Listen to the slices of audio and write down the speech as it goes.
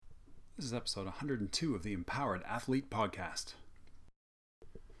This is episode 102 of the Empowered Athlete Podcast.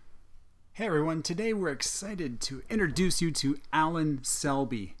 Hey everyone, today we're excited to introduce you to Alan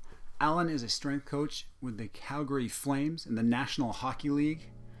Selby. Alan is a strength coach with the Calgary Flames in the National Hockey League.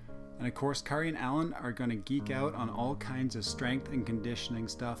 And of course, Kari and Alan are going to geek out on all kinds of strength and conditioning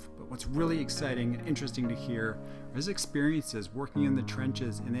stuff. But what's really exciting and interesting to hear are his experiences working in the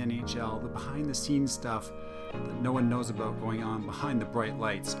trenches in the NHL, the behind the scenes stuff that no one knows about going on behind the bright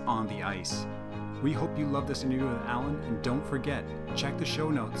lights on the ice. We hope you love this interview with Alan, and don't forget, check the show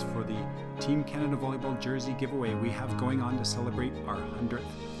notes for the Team Canada Volleyball jersey giveaway we have going on to celebrate our 100th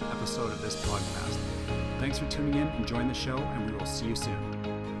episode of this podcast. Thanks for tuning in, enjoying the show, and we will see you soon.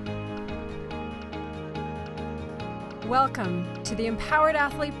 Welcome to the Empowered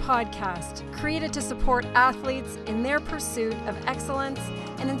Athlete Podcast, created to support athletes in their pursuit of excellence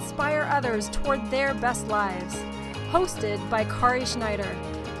and inspire others toward their best lives. Hosted by Kari Schneider,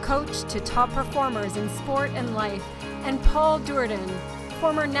 coach to top performers in sport and life, and Paul Durden,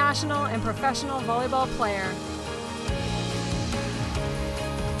 former national and professional volleyball player.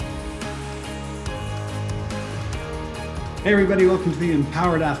 Hey everybody, welcome to the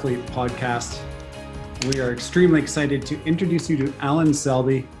Empowered Athlete Podcast. We are extremely excited to introduce you to Alan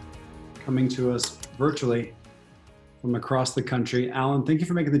Selby, coming to us virtually from across the country. Alan, thank you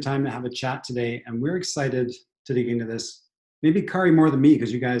for making the time to have a chat today, and we're excited to dig into this. Maybe Kari more than me,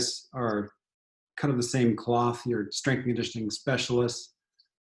 because you guys are cut of the same cloth. You're strength and conditioning specialists,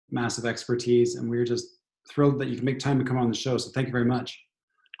 massive expertise, and we're just thrilled that you can make time to come on the show. So thank you very much.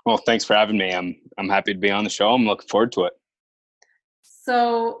 Well, thanks for having me. I'm happy to be on the show. I'm looking forward to it.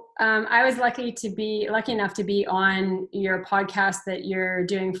 So I was lucky enough to be on your podcast that you're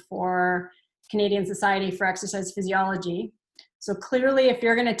doing for Canadian Society for Exercise Physiology. So clearly, if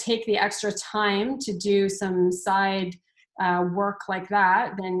you're going to take the extra time to do some side work like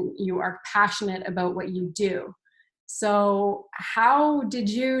that, then you are passionate about what you do. So how did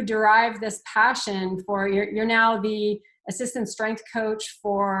you derive this passion for, you're now the assistant strength coach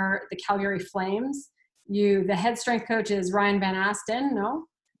for the Calgary Flames. The head strength coach is Ryan Van Asten, no?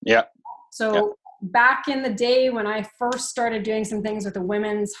 Yeah. So back in the day when I first started doing some things with the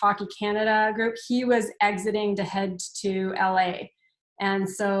Women's Hockey Canada group, he was exiting to head to LA. And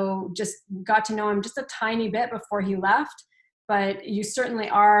so just got to know him just a tiny bit before he left. But you certainly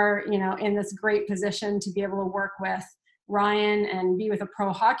are, in this great position to be able to work with Ryan and be with a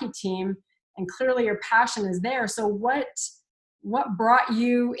pro hockey team. And clearly your passion is there. So what brought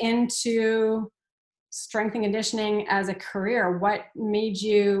you into strength and conditioning as a career? What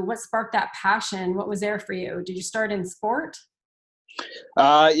sparked that passion? What was there for you? Did you start in sport?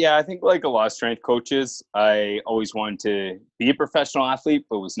 Yeah, I think like a lot of strength coaches, I always wanted to be a professional athlete,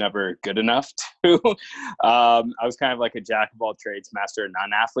 but was never good enough to. I was kind of like a jack of all trades, master of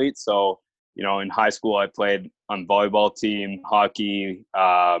none athlete. So, in high school, I played on volleyball team, hockey,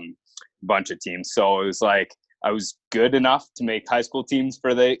 bunch of teams. So it was like, I was good enough to make high school teams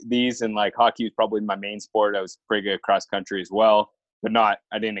for these, and like hockey was probably my main sport. I was pretty good at cross country as well, but I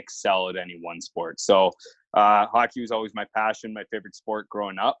didn't excel at any one sport. So hockey was always my passion, my favorite sport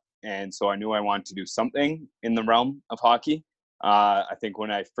growing up. And so I knew I wanted to do something in the realm of hockey. I think when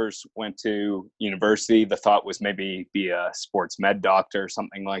I first went to university, the thought was maybe be a sports med doctor or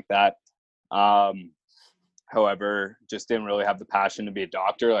something like that. However, just didn't really have the passion to be a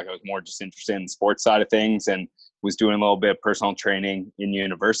doctor. Like I was more just interested in the sports side of things, and was doing a little bit of personal training in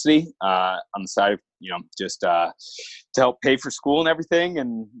university on the side, just to help pay for school and everything,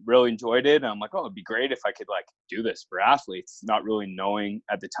 and really enjoyed it. And I'm like, oh, it'd be great if I could like do this for athletes, not really knowing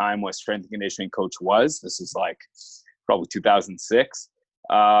at the time what strength and conditioning coach was. This is like probably 2006.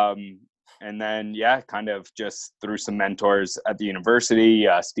 And then, kind of just through some mentors at the university,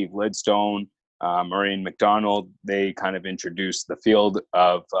 Steve Lidstone, Maureen McDonald, they kind of introduced the field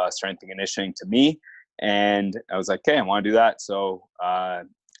of strength and conditioning to me. And I was like, okay, I want to do that. So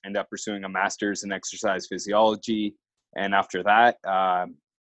ended up pursuing a master's in exercise physiology. And after that,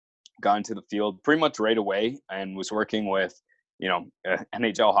 got into the field pretty much right away, and was working with,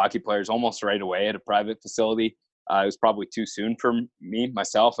 NHL hockey players almost right away at a private facility. It was probably too soon for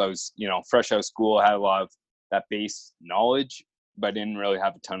myself. I was, fresh out of school, I had a lot of that base knowledge, but didn't really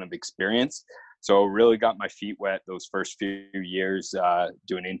have a ton of experience. So really got my feet wet those first few years,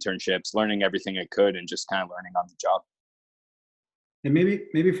 doing internships, learning everything I could, and just kind of learning on the job. And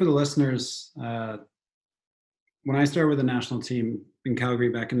maybe for the listeners, when I started with the national team in Calgary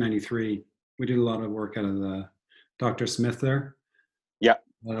back in '93, we did a lot of work out of the Dr. Smith there. Yeah.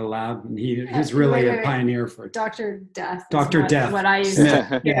 At a lab, and he's really a pioneer for it. Dr. Death. Dr. Death. What I used to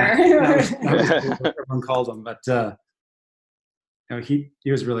hear. Yeah, that was what everyone called him. But he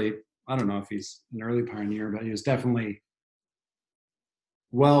was really I don't know if he's an early pioneer, but he was definitely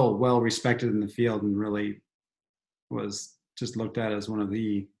well respected in the field and really was just looked at as one of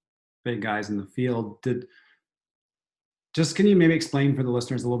the big guys in the field. Can you maybe explain for the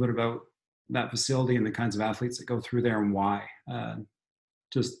listeners a little bit about that facility and the kinds of athletes that go through there and why?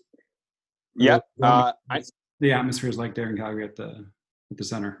 Just Yeah. The atmosphere is like there in Calgary at the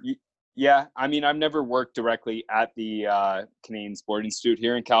center. Yeah, I mean, I've never worked directly at the Canadian Sport Institute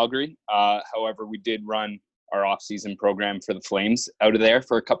here in Calgary. However, we did run our off-season program for the Flames out of there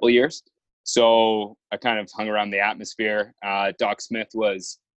for a couple of years. So I kind of hung around the atmosphere. Doc Smith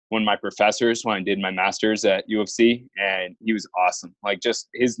was one of my professors when I did my master's at U of C, and he was awesome. Like, just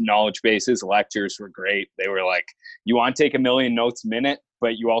his knowledge base, his lectures were great. They were like, you want to take a million notes a minute,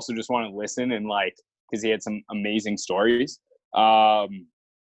 but you also just want to listen, and like, because he had some amazing stories.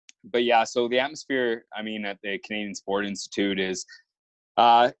 But yeah, so the atmosphere, I mean, at the Canadian Sport Institute is,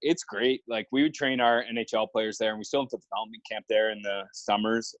 it's great. Like, we would train our NHL players there, and we still have the development camp there in the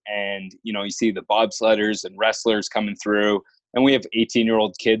summers. And, you know, you see the bobsledders and wrestlers coming through, and we have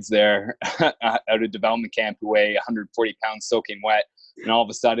 18-year-old kids there out of development camp who weigh 140 pounds soaking wet. And all of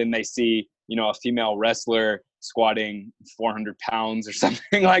a sudden they see, you know, a female wrestler squatting 400 pounds or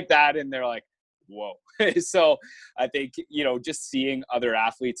something like that. And they're like, whoa. So I think, you know, just seeing other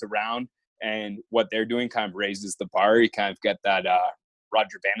athletes around and what they're doing kind of raises the bar. You kind of get that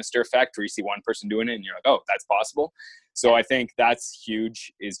Roger Bannister effect where you see one person doing it and you're like, oh, that's possible. So I think that's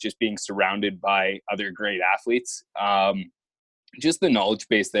huge, is just being surrounded by other great athletes. Just the knowledge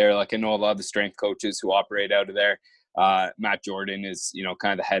base there. Like, I know a lot of the strength coaches who operate out of there. Matt Jordan is, you know,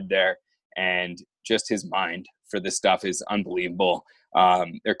 kind of the head there, and just his mind for this stuff is unbelievable.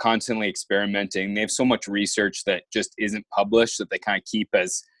 They're constantly experimenting. They have so much research that just isn't published that they kind of keep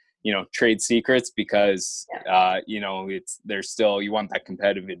as, you know, trade secrets because, you know, there's still, you want that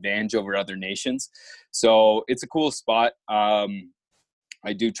competitive advantage over other nations. So it's a cool spot.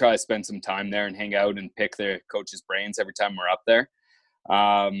 I do try to spend some time there and hang out and pick their coaches' brains every time we're up there.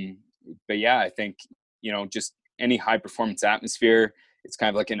 But yeah, I think, you know, just any high performance atmosphere, it's kind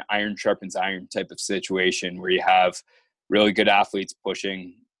of like an iron sharpens iron type of situation where you have really good athletes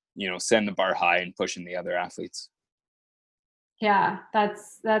pushing, you know, setting the bar high and pushing the other athletes. Yeah,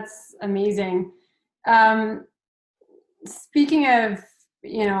 that's amazing. Speaking of,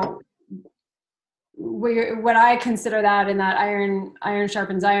 you know, what I consider that in that iron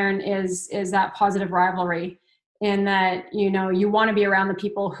sharpens iron is that positive rivalry, in that, you know, you want to be around the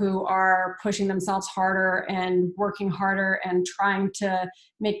people who are pushing themselves harder and working harder and trying to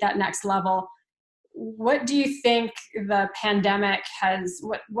make that next level. What do you think the pandemic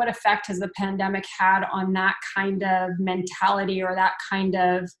what effect has the pandemic had on that kind of mentality or that kind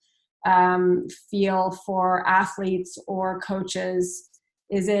of feel for athletes or coaches?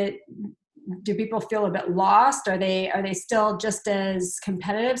 Do people feel a bit lost? Are they still just as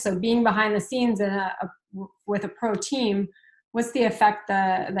competitive? So being behind the scenes with a pro team, what's the effect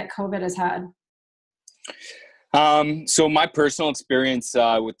that COVID has had? So my personal experience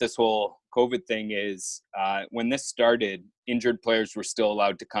with this whole COVID thing is when this started, injured players were still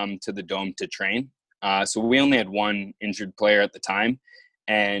allowed to come to the Dome to train. So we only had one injured player at the time,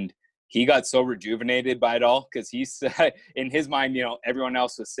 and he got so rejuvenated by it all because he said, in his mind, you know, everyone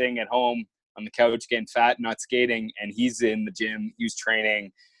else was sitting at home on the couch getting fat, not skating, and he's in the gym. He was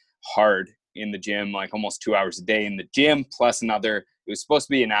training hard in the gym, like almost 2 hours a day in the gym, plus another. It was supposed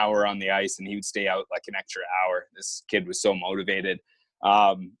to be an hour on the ice, and he would stay out like an extra hour. This kid was so motivated.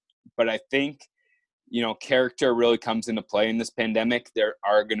 But I think, you know, character really comes into play in this pandemic. There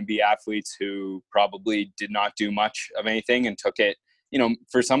are going to be athletes who probably did not do much of anything and took it, you know,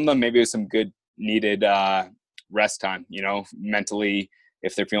 for some of them, maybe it was some good needed rest time, you know, mentally,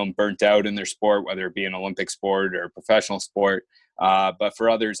 if they're feeling burnt out in their sport, whether it be an Olympic sport or a professional sport. But for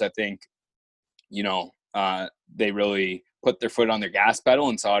others, I think, you know, they really put their foot on their gas pedal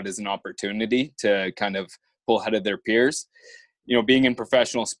and saw it as an opportunity to kind of pull ahead of their peers. You know, being in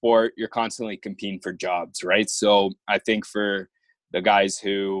professional sport, you're constantly competing for jobs, right? So I think for the guys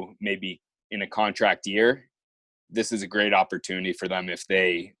who may be in a contract year, this is a great opportunity for them if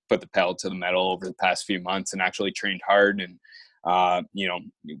they put the pedal to the metal over the past few months and actually trained hard. And, you know,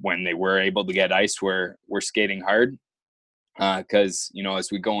 when they were able to get ice, we're skating hard. Because, you know,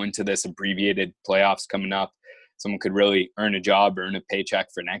 as we go into this abbreviated playoffs coming up, someone could really earn a job, earn a paycheck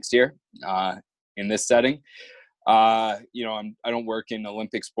for next year in this setting. You know, I don't work in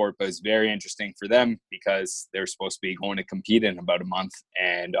Olympic sport, but it's very interesting for them because they're supposed to be going to compete in about a month.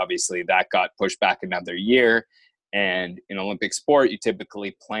 And obviously that got pushed back another year. And in Olympic sport, you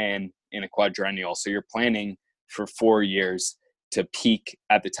typically plan in a quadrennial. So you're planning for 4 years to peak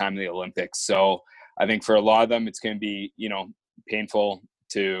at the time of the Olympics. So I think for a lot of them, it's going to be, painful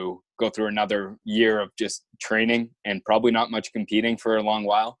to go through another year of just training and probably not much competing for a long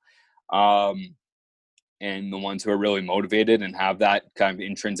while. And the ones who are really motivated and have that kind of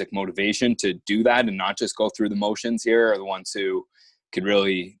intrinsic motivation to do that and not just go through the motions here are the ones who could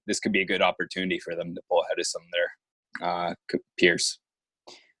really, this could be a good opportunity for them to pull ahead of some of their peers.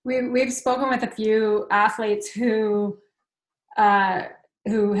 We've spoken with a few athletes who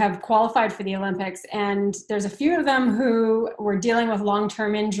have qualified for the Olympics, and there's a few of them who were dealing with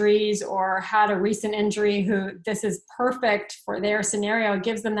long-term injuries or had a recent injury who this is perfect for their scenario. It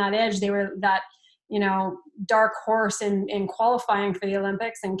gives them that edge. They were that, dark horse in qualifying for the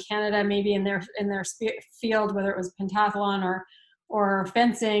Olympics, and Canada maybe in their field, whether it was pentathlon or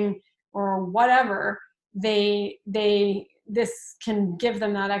fencing or whatever, this can give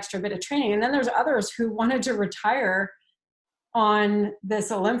them that extra bit of training. And then there's others who wanted to retire on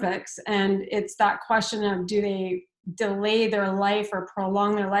this Olympics, and it's that question of, do they delay their life or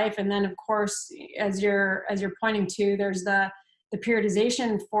prolong their life? And then of course, as you're pointing to, there's the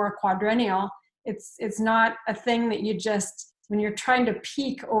periodization for a quadrennial. It's not a thing that you just, when you're trying to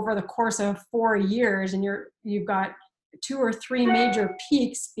peak over the course of 4 years and you've got 2 or 3 major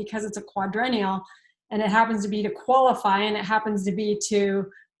peaks because it's a quadrennial, and it happens to be to qualify and it happens to be to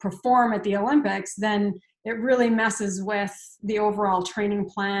perform at the Olympics, then it really messes with the overall training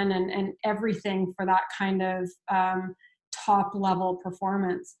plan and everything for that kind of top level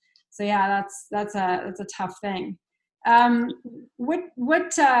performance. So yeah, that's a tough thing.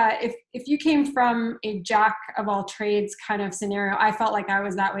 If you came from a jack of all trades kind of scenario, I felt like I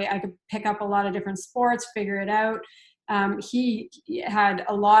was that way. I could pick up a lot of different sports, figure it out. He had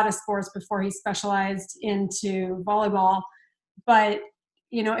a lot of sports before he specialized into volleyball. But,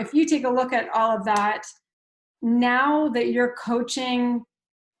 if you take a look at all of that, now that you're coaching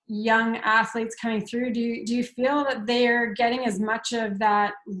young athletes coming through, do you feel that they're getting as much of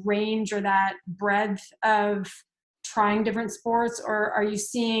that range or that breadth of trying different sports, or are you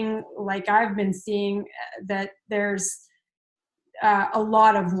seeing, like I've been seeing, that there's a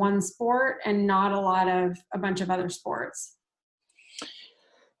lot of one sport and not a lot of a bunch of other sports?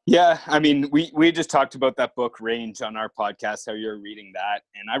 Yeah, I mean, we just talked about that book Range on our podcast, how you're reading that,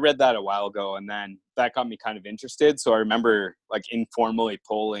 and I read that a while ago, and then that got me kind of interested. So I remember like informally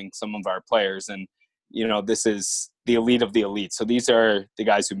polling some of our players, and this is the elite of the elite. So these are the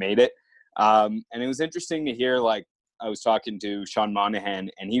guys who made it, and it was interesting to hear. Like, I was talking to Sean Monahan,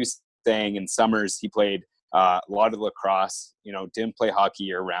 and he was saying in summers he played a lot of lacrosse. Didn't play hockey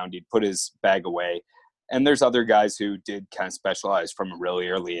year round. He'd put his bag away. And there's other guys who did kind of specialize from a really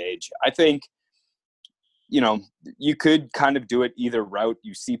early age. I think, you could kind of do it either route.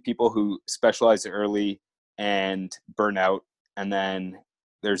 You see people who specialize early and burn out, and then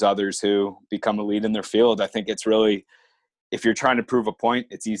there's others who become elite in their field. I think it's really, if you're trying to prove a point,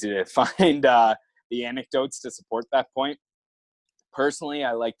 it's easy to find the anecdotes to support that point. Personally,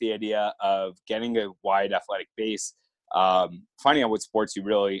 I like the idea of getting a wide athletic base, finding out what sports you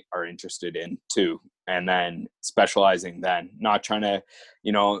really are interested in too, and then specializing then, not trying to,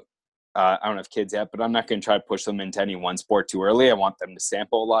 I don't have kids yet, but I'm not going to try to push them into any one sport too early. I want them to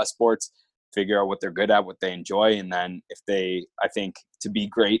sample a lot of sports, figure out what they're good at, what they enjoy. And then I think to be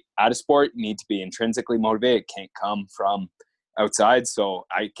great at a sport, you need to be intrinsically motivated. It can't come from outside. So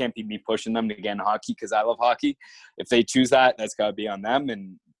I can't be me pushing them to get in hockey because I love hockey. If they choose that, that's got to be on them.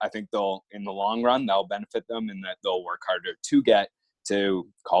 And I think in the long run, that'll benefit them, and that they'll work harder to get to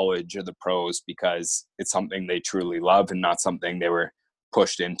college or the pros because it's something they truly love and not something they were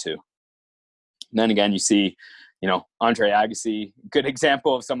pushed into. And then again, you see, Andre Agassi, good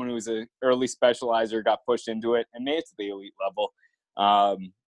example of someone who was an early specializer, got pushed into it and made it to the elite level,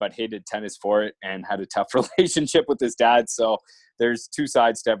 but hated tennis for it and had a tough relationship with his dad. So there's two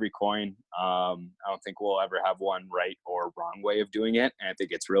sides to every coin. I don't think we'll ever have one right or wrong way of doing it. And I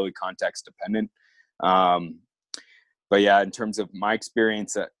think it's really context dependent. But yeah, in terms of my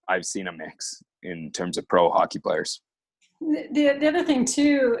experience, I've seen a mix in terms of pro hockey players. The other thing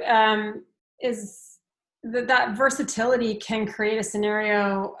too is that versatility can create a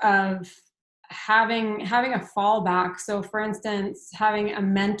scenario of having a fallback. So for instance, having a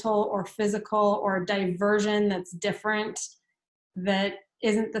mental or physical or diversion that's different, that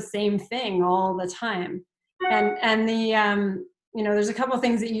isn't the same thing all the time. And the there's a couple of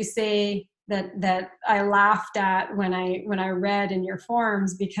things that you say that I laughed at when I read in your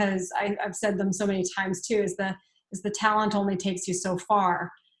forums, because I've said them so many times too, is the talent only takes you so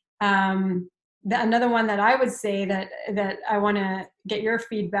far. Another one that I would say that I want to get your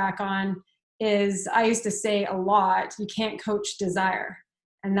feedback on is, I used to say a lot, you can't coach desire.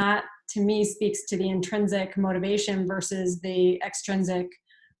 And that to me speaks to the intrinsic motivation versus the extrinsic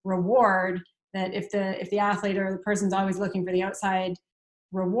reward, that if the athlete or the person's always looking for the outside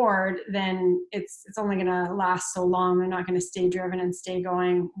reward, then it's only going to last so long. They're not going to stay driven and stay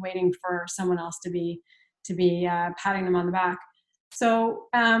going, waiting for someone else to be patting them on the back. So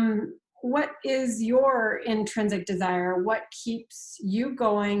what is your intrinsic desire? What keeps you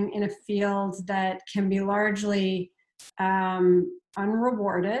going in a field that can be largely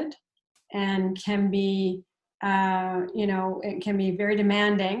unrewarded and can be, it can be very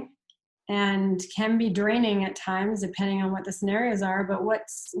demanding and can be draining at times, depending on what the scenarios are. But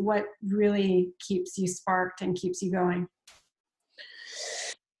what really keeps you sparked and keeps you going?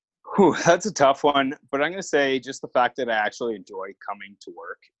 That's a tough one, but I'm going to say just the fact that I actually enjoy coming to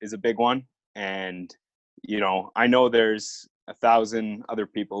work is a big one. And, I know there's 1,000 other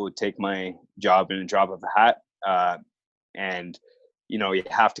people who take my job in a drop of a hat. And, you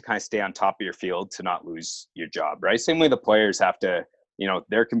have to kind of stay on top of your field to not lose your job, right? Same way the players have to,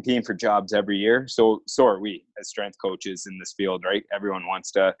 they're competing for jobs every year. So are we as strength coaches in this field, right? Everyone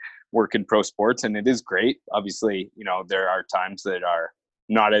wants to work in pro sports, and it is great. Obviously, there are times that are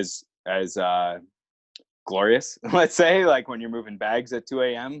not as glorious, let's say, like when you're moving bags at 2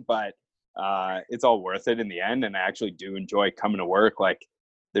 a.m., but it's all worth it in the end. And I actually do enjoy coming to work. Like,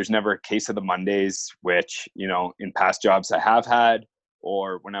 there's never a case of the Mondays, which, in past jobs I have had,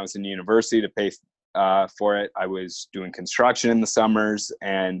 or when I was in university to pay for it, I was doing construction in the summers,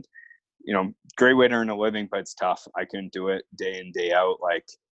 and, great way to earn a living, but it's tough. I couldn't do it day in, day out. Like,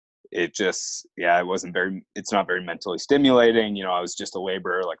 it just, it's not very mentally stimulating. I was just a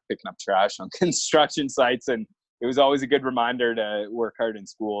laborer, like picking up trash on construction sites. And it was always a good reminder to work hard in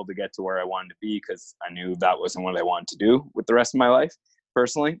school to get to where I wanted to be, because I knew that wasn't what I wanted to do with the rest of my life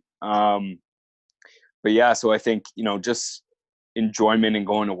personally. But yeah, so I think, just enjoyment and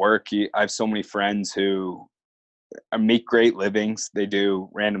going to work. I have so many friends who make great livings. They do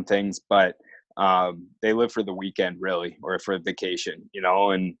random things, but they live for the weekend really, or for vacation,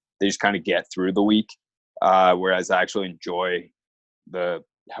 and they just kind of get through the week. Whereas I actually enjoy the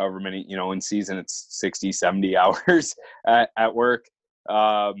however many, in season, it's 60, 70 hours at work.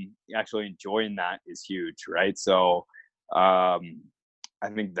 Actually enjoying that is huge. Right. So I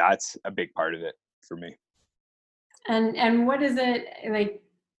think that's a big part of it for me. And what is it like?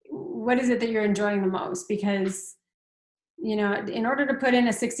 What is it that you're enjoying the most? Because, in order to put in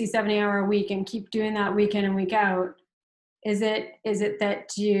a 60, 70 hour week and keep doing that week in and week out, is it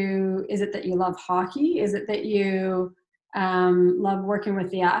that you love hockey? Is it that you love working with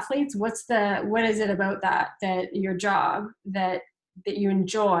the athletes? What is it about that your job that you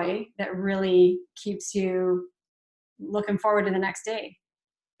enjoy that really keeps you looking forward to the next day?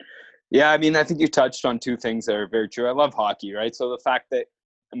 Yeah, I mean, I think you touched on two things that are very true. I love hockey, right? So the fact that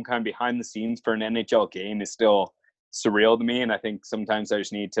I'm kind of behind the scenes for an NHL game is still surreal to me. And I think sometimes I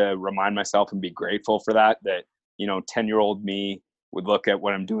just need to remind myself and be grateful for that 10-year-old me would look at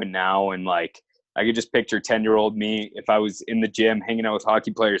what I'm doing now. And like, I could just picture 10-year-old me if I was in the gym hanging out with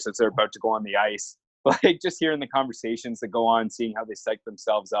hockey players as they're about to go on the ice, like just hearing the conversations that go on, seeing how they psych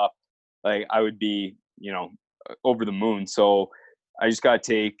themselves up. Like, I would be, over the moon. So I just got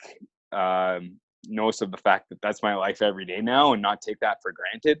to take notice of the fact that that's my life every day now, and not take that for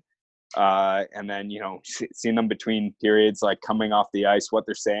granted. And then, seeing them between periods, like coming off the ice, what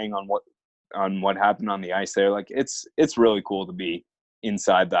they're saying on what happened on the ice there. Like, it's really cool to be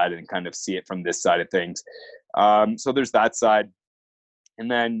inside that and kind of see it from this side of things. So there's that side.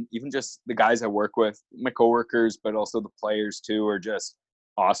 And then even just the guys I work with, my coworkers, but also the players too, are just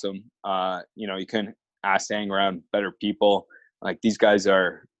awesome. You couldn't ask to hang around better people. Like, these guys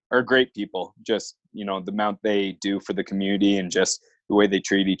are great people. Just, the amount they do for the community and just the way they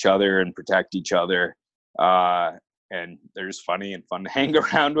treat each other and protect each other. And they're just funny and fun to hang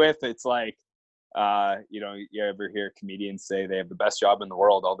around with. It's like, you ever hear comedians say they have the best job in the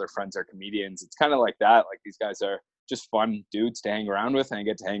world, all their friends are comedians. It's kind of like that. Like, these guys are just fun dudes to hang around with, and I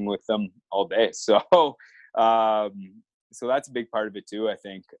get to hang with them all day. So, so that's a big part of it too, I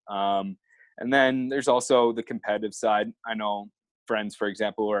think. And then there's also the competitive side. I know friends, for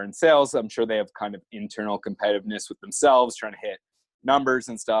example, who are in sales. I'm sure they have kind of internal competitiveness with themselves, trying to hit numbers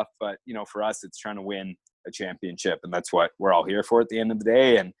and stuff. But, for us, it's trying to win a championship. And that's what we're all here for at the end of the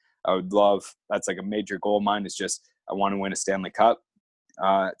day. And I would love, that's like a major goal of mine, is just, I want to win a Stanley Cup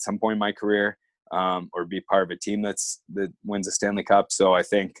at some point in my career, or be part of a team that wins a Stanley Cup. So I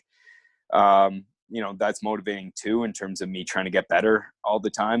think, that's motivating too, in terms of me trying to get better all the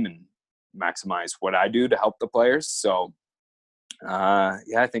time and maximize what I do to help the players. So Yeah,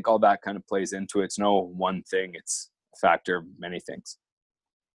 I think all that kind of plays into it. It's no one thing. It's a factor of many things.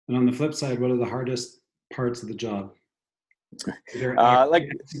 And on the flip side, what are the hardest parts of the job? Either Like,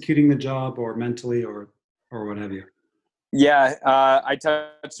 executing the job or mentally or what have you? yeah, I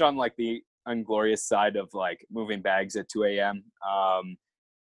touched on like the unglorious side of like moving bags at 2 a.m.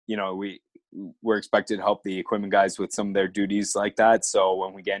 You know, we're expected to help the equipment guys with some of their duties like that. So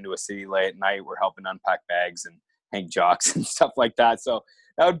when we get into a city late at night, we're helping unpack bags and hang jocks and stuff like that. So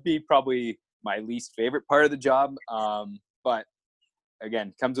that would be probably my least favorite part of the job. But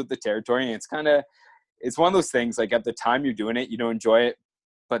again, comes with the territory, and it's one of those things, like at the time you're doing it, you don't enjoy it,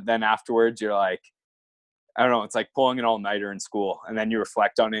 but then afterwards you're like, I don't know, it's like pulling an all-nighter in school, and then you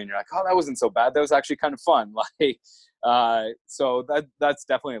reflect on it and you're like, oh, that wasn't so bad. That was actually kind of fun. Like, so that's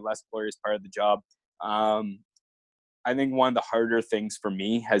definitely a less glorious part of the job. I think one of the harder things for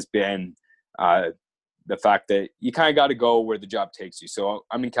me has been the fact that you kind of got to go where the job takes you. So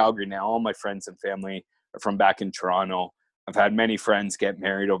I'm in Calgary now. All my friends and family are from back in Toronto. I've had many friends get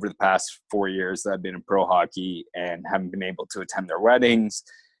married over the past 4 years that have been in pro hockey and haven't been able to attend their weddings,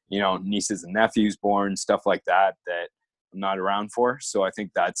 you know, nieces and nephews born, stuff like that I'm not around for. So I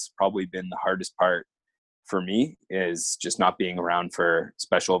think that's probably been the hardest part for me, is just not being around for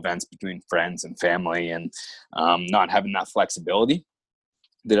special events between friends and family, and not having that flexibility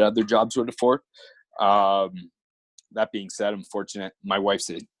that other jobs would afford. That being said, I'm fortunate. My wife's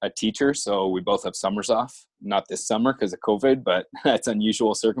a teacher, so we both have summers off. Not this summer because of COVID, but that's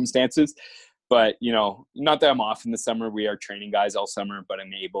unusual circumstances. But, you know, not that I'm off in the summer. We are training guys all summer, but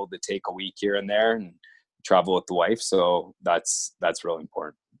I'm able to take a week here and there and travel with the wife. So that's really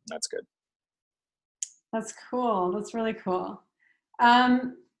important. That's good. That's cool. That's really cool.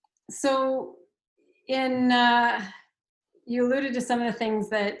 So in you alluded to some of the things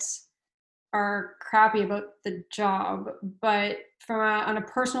that are crappy about the job, but on a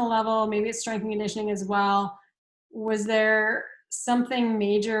personal level, maybe it's strength and conditioning as well. Was there something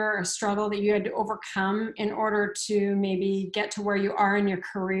major, a struggle that you had to overcome in order to maybe get to where you are in your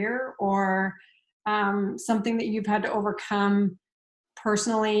career, or something that you've had to overcome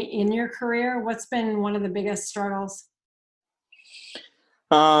personally in your career? What's been one of the biggest struggles?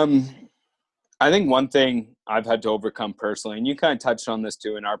 I think one thing I've had to overcome personally, and you kind of touched on this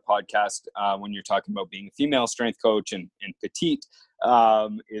too in our podcast, when you're talking about being a female strength coach and petite,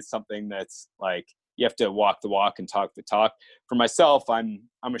 is something that's like, you have to walk the walk and talk the talk. For myself, I'm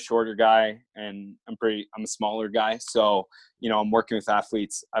a shorter guy, and I'm a smaller guy. So, you know, I'm working with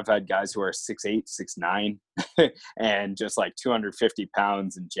athletes. I've had guys who are 6'8", 6'9", and just like 250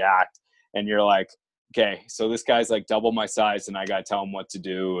 pounds and jacked. And you're like, okay, so this guy's like double my size, and I got to tell him what to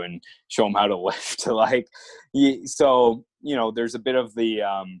do and show him how to lift. Like, so, you know, there's a bit of the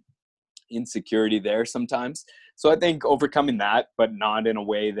insecurity there sometimes. So I think overcoming that, but not in a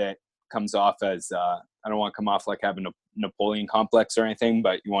way that comes off as, I don't want to come off like having a Napoleon complex or anything,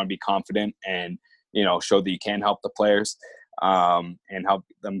 but you want to be confident and, you know, show that you can help the players, and help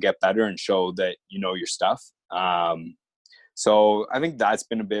them get better and show that you know your stuff. So I think that's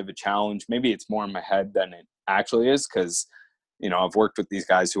been a bit of a challenge. Maybe it's more in my head than it actually is, because, you know, I've worked with these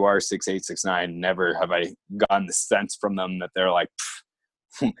guys who are 6'8", 6'9". Never have I gotten the sense from them that they're like,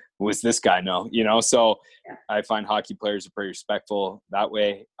 who is this guy? No, you know, so yeah. I find hockey players are pretty respectful that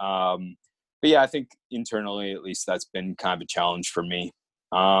way. But yeah, I think internally, at least, that's been kind of a challenge for me.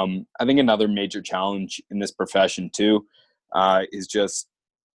 I think another major challenge in this profession too, is just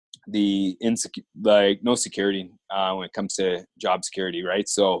the no security when it comes to job security, right?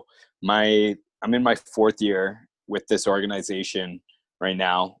 So I'm in my 4th year with this organization right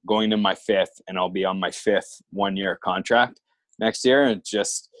now, going to my 5th, and I'll be on my 5th 1-year contract next year. And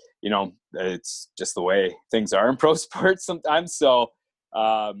just, you know, it's just the way things are in pro sports sometimes. So,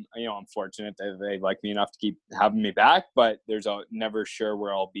 you know, I'm fortunate that they like me enough to keep having me back, but there's never sure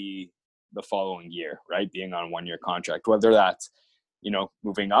where I'll be the following year, right? Being on a 1-year contract, whether that's, you know,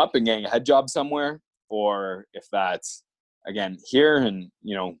 moving up and getting a head job somewhere, or if that's, again, here. And,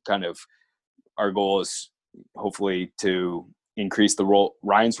 you know, kind of our goal is hopefully to increase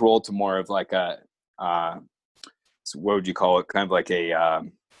Ryan's role to more of like a, so what would you call it? Kind of like a,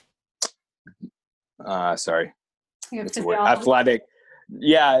 athletic,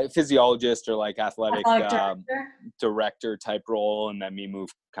 physiologist, or like athletic director type role, and then me move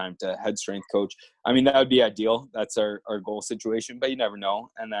kind of to head strength coach. I mean, that would be ideal. That's our goal situation, but you never know.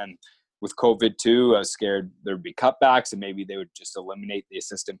 And then with COVID too, I was scared there'd be cutbacks and maybe they would just eliminate the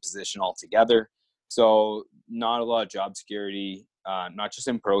assistant position altogether. So not a lot of job security, not just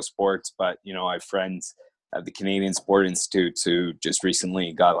in pro sports, but, you know, I have friends at the Canadian Sport Institute who just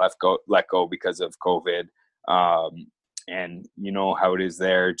recently got let go because of COVID. and you know how it is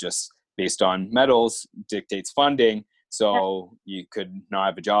there, just based on medals dictates funding. So you could not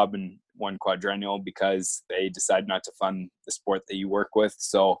have a job in one quadrennial because they decide not to fund the sport that you work with.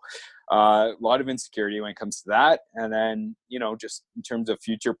 So a lot of insecurity when it comes to that. And then, you know, just in terms of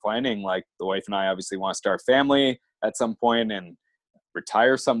future planning, like the wife and I obviously want to start a family at some point and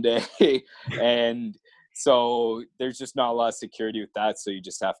retire someday. And so there's just not a lot of security with that. So you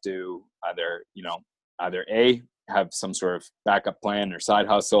just have to either A, have some sort of backup plan or side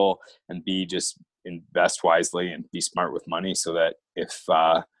hustle, and B, just invest wisely and be smart with money so that if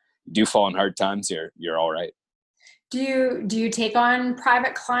you do fall in hard times, you're all right. Do you take on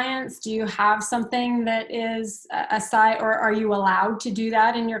private clients? Do you have something that is a side, or are you allowed to do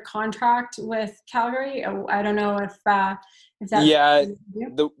that in your contract with Calgary? I don't know if that's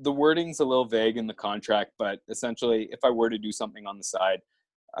the wording's a little vague in the contract, but essentially, if I were to do something on the side,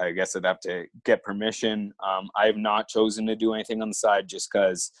 I guess I'd have to get permission. I have not chosen to do anything on the side just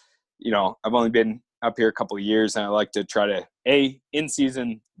because, you know, I've only been up here a couple of years, and I like to try to in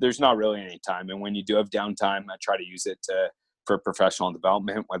season, there's not really any time. And when you do have downtime, I try to use it for professional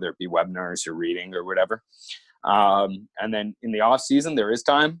development, whether it be webinars or reading or whatever. And then in the off season, there is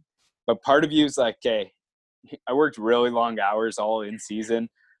time, but part of you is like, okay, I worked really long hours all in season.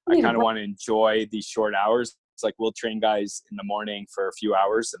 I kind of want to enjoy these short hours. It's like we'll train guys in the morning for a few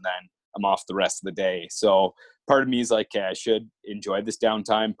hours and then I'm off the rest of the day. So part of me is like, okay, I should enjoy this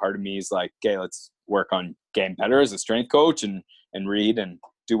downtime. Part of me is like, okay, let's work on getting better as a strength coach and read and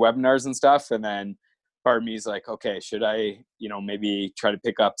do webinars and stuff. And then part of me is like, okay, should I, you know, maybe try to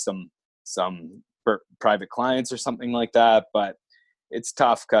pick up some private clients or something like that? But it's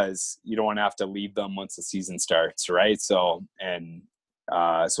tough because you don't want to have to leave them once the season starts, right? So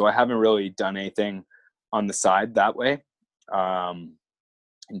so I haven't really done anything on the side that way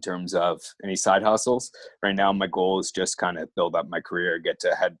in terms of any side hustles. Right now, my goal is just kind of build up my career, get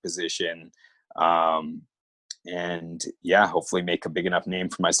to head position, and hopefully make a big enough name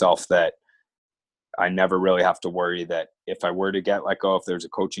for myself that I never really have to worry that if I were to get let go, if there's a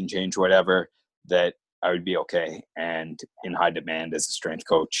coaching change, whatever, that I would be okay and in high demand as a strength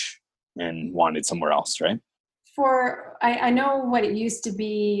coach and wanted somewhere else, right? I know what it used to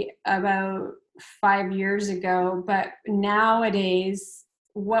be about 5 years ago, but nowadays,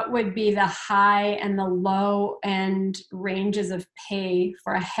 what would be the high and the low end ranges of pay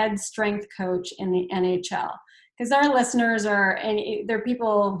for a head strength coach in the NHL? Because our listeners they're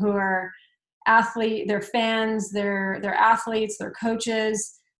people who are they're fans, they're athletes, they're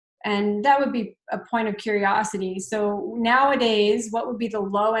coaches, and that would be a point of curiosity. So nowadays, what would be the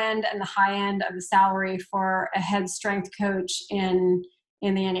low end and the high end of the salary for a head strength coach in the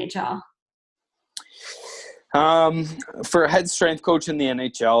NHL? For a head strength coach in the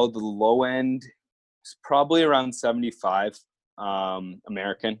NHL, the low end is probably around 75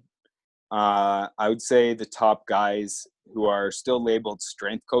 American. I would say the top guys who are still labeled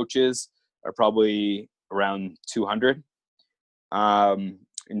strength coaches are probably around 200.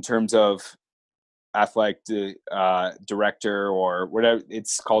 In terms of athletic director or whatever,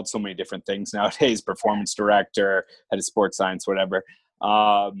 it's called so many different things nowadays, performance director, head of sports science, whatever.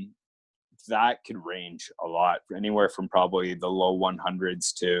 That could range a lot, anywhere from probably the low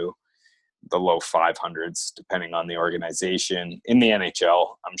 100s to the low 500s, depending on the organization. In the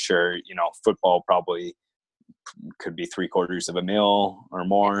NHL, I'm sure, you know, football probably could be $750,000 or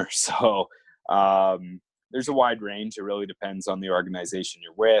more. So there's a wide range. It really depends on the organization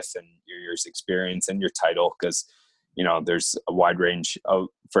you're with and your year's experience and your title, because, you know, there's a wide range of,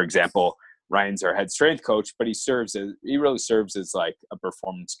 for example, Ryan's our head strength coach, but he really serves as like a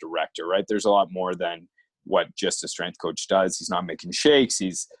performance director, right? There's a lot more than what just a strength coach does. He's not making shakes.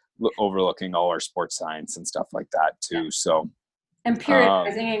 He's overlooking all our sports science and stuff like that too. So, and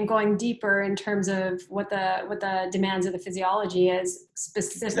periodizing and going deeper in terms of what the demands of the physiology is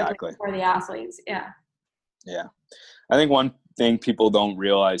specifically for the athletes. Yeah. Yeah. I think one thing people don't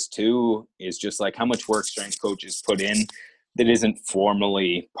realize too is just like how much work strength coaches put in that isn't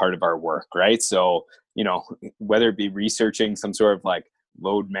formally part of our work, right? So, you know, whether it be researching some sort of like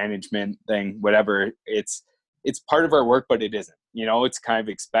load management thing, whatever, it's part of our work, but it isn't. You know, it's kind of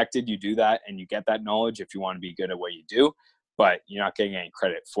expected you do that and you get that knowledge if you want to be good at what you do, but you're not getting any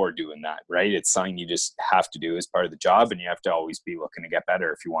credit for doing that, right? It's something you just have to do as part of the job, and you have to always be looking to get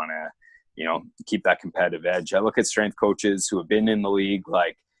better if you want to, you know, keep that competitive edge. I look at strength coaches who have been in the league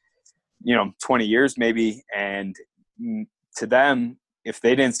like, you know, 20 years maybe, and to them, if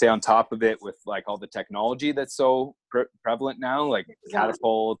they didn't stay on top of it with like all the technology that's so prevalent now, like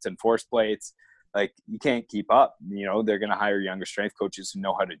catapults and force plates, like you can't keep up. You know, they're going to hire younger strength coaches who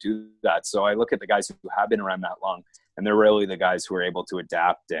know how to do that. So I look at the guys who have been around that long and they're really the guys who are able to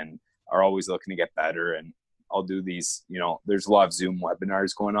adapt and are always looking to get better. And I'll do these, there's a lot of Zoom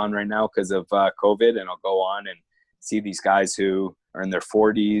webinars going on right now because of COVID, and I'll go on and see these guys who are in their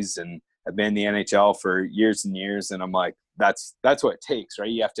 40s and have been in the NHL for years and years. And I'm like, that's what it takes, right?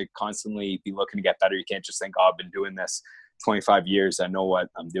 You have to constantly be looking to get better. You can't just think, I've been doing this 25 years. I know what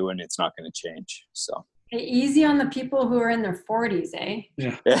I'm doing. It's not going to change. So easy on the people who are in their 40s, eh?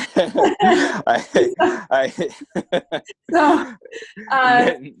 Yeah. So,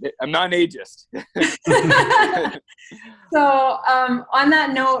 I'm not an ageist. So on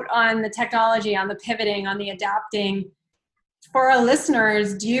that note, on the technology, on the pivoting, on the adapting, for our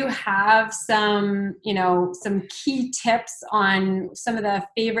listeners, do you have some key tips on some of the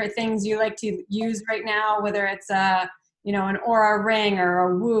favorite things you like to use right now, whether it's an Oura Ring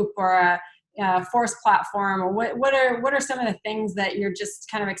or a Whoop or a Force platform, or what are some of the things that you're just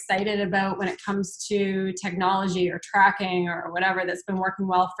kind of excited about when it comes to technology or tracking or whatever that's been working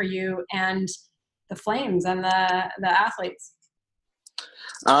well for you and the Flames and the athletes?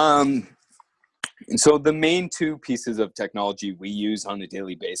 So the main two pieces of technology we use on a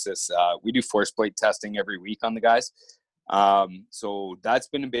daily basis, we do force plate testing every week on the guys. So that's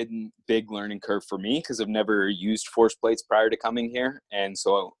been a big learning curve for me because I've never used force plates prior to coming here. And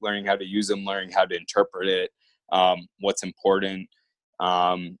so learning how to use them, learning how to interpret it, what's important,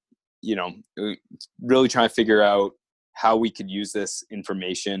 really trying to figure out how we could use this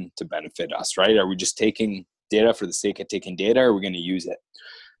information to benefit us, right? Are we just taking data for the sake of taking data, or are we going to use it?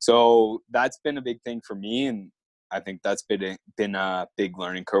 So that's been a big thing for me, and I think that's been a big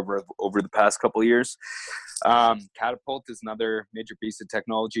learning curve over the past couple of years. Catapult is another major piece of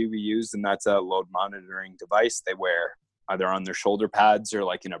technology we use, and that's a load monitoring device they wear either on their shoulder pads or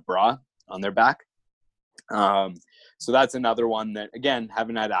like in a bra on their back. So that's another one that, again,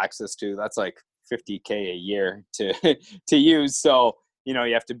 haven't had access to. That's like $50K a year to use. So, you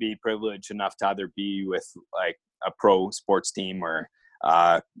have to be privileged enough to either be with like a pro sports team or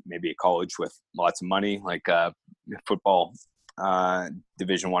maybe a college with lots of money, like a football,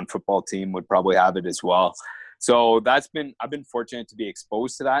 Division I football team would probably have it as well. So I've been fortunate to be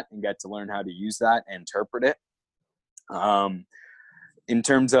exposed to that and get to learn how to use that and interpret it. In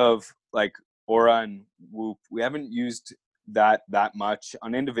terms of like Oura and Whoop, we haven't used that much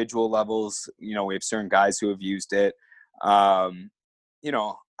on individual levels. We have certain guys who have used it. I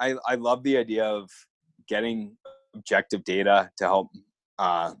love the idea of getting objective data to help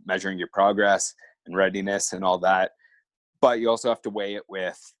measuring your progress and readiness and all that. But you also have to weigh it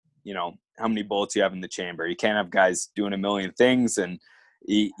with, how many bullets you have in the chamber. You can't have guys doing a million things, and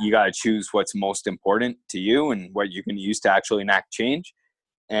you got to choose what's most important to you and what you can use to actually enact change.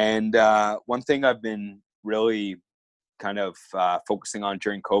 And one thing I've been really kind of focusing on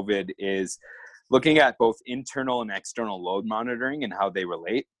during COVID is looking at both internal and external load monitoring and how they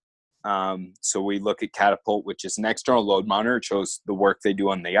relate. So we look at Catapult, which is an external load monitor. It shows the work they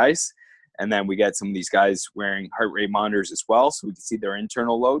do on the ice. And then we get some of these guys wearing heart rate monitors as well, so we can see their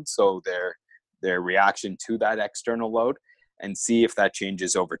internal load, so their reaction to that external load, and see if that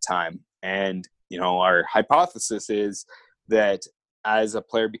changes over time. And, our hypothesis is that as a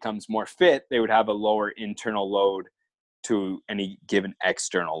player becomes more fit, they would have a lower internal load to any given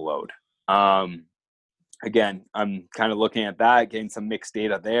external load. Again, I'm kind of looking at that, getting some mixed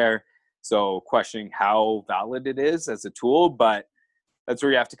data there. So questioning how valid it is as a tool, but that's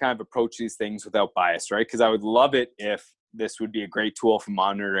where you have to kind of approach these things without bias, right? Because I would love it if this would be a great tool for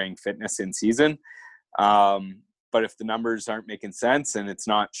monitoring fitness in season. But if the numbers aren't making sense and it's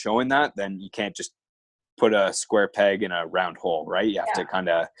not showing that, then you can't just put a square peg in a round hole, right? You have to kind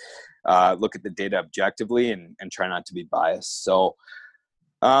of look at the data objectively and try not to be biased. So,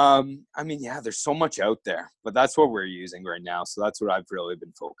 there's so much out there, but that's what we're using right now. So that's what I've really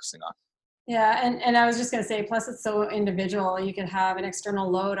been focusing on. Yeah, and I was just going to say, plus it's so individual. You could have an external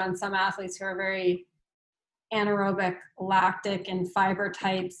load on some athletes who are very anaerobic, lactic, and fiber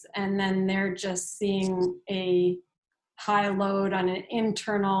types, and then they're just seeing a high load on an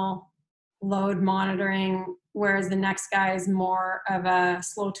internal load monitoring, whereas the next guy is more of a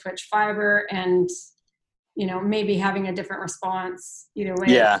slow twitch fiber and, maybe having a different response either way.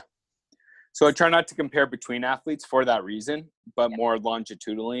 Yeah. So I try not to compare between athletes for that reason, but more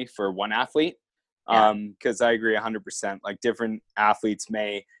longitudinally for one athlete. Because I agree 100%. Like different athletes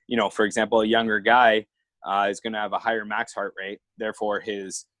may, for example, a younger guy is going to have a higher max heart rate. Therefore,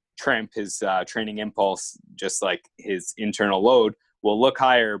 his TRIMP, his training impulse, just like his internal load, will look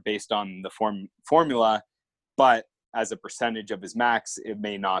higher based on the formula. But as a percentage of his max, it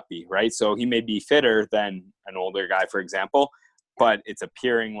may not be, right? So he may be fitter than an older guy, for example, but it's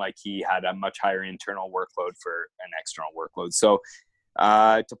appearing like he had a much higher internal workload for an external workload. So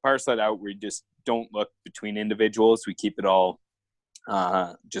to parse that out, we just don't look between individuals. We keep it all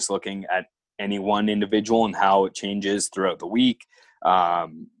just looking at any one individual and how it changes throughout the week,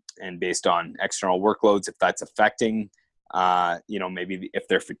 and based on external workloads, if that's affecting, maybe if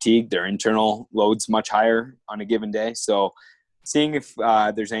they're fatigued, their internal load's much higher on a given day. So seeing if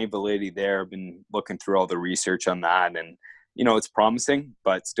there's any validity there. I've been looking through all the research on that, and it's promising,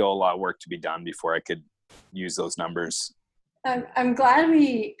 but still a lot of work to be done before I could use those numbers. I'm glad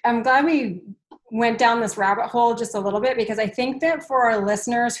we went down this rabbit hole just a little bit, because I think that for our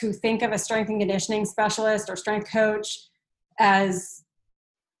listeners who think of a strength and conditioning specialist or strength coach as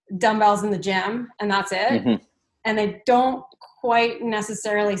dumbbells in the gym and that's it, mm-hmm. and they don't quite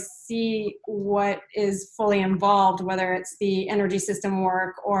necessarily see what is fully involved, whether it's the energy system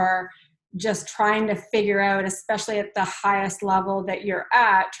work or just trying to figure out, especially at the highest level that you're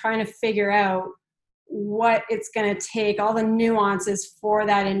at, trying to figure out what it's going to take, all the nuances for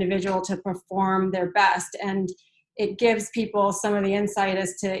that individual to perform their best. And it gives people some of the insight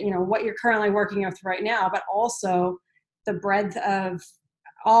as to, what you're currently working with right now, but also the breadth of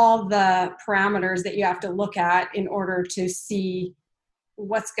all the parameters that you have to look at in order to see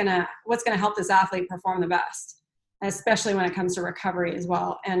what's going to help this athlete perform the best, especially when it comes to recovery as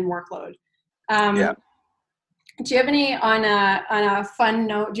well and workload. Yeah. Do you have any, on a fun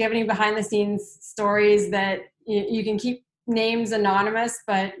note, do you have any behind the scenes stories that you can keep names anonymous,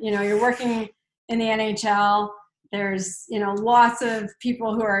 but you're working in the NHL, there's lots of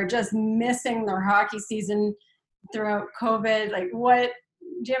people who are just missing their hockey season throughout COVID. Like, what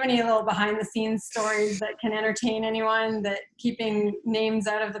do you have any little behind the scenes stories that can entertain anyone, that keeping names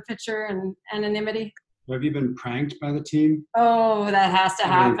out of the picture and anonymity? Have you been pranked by the team? Oh, that has to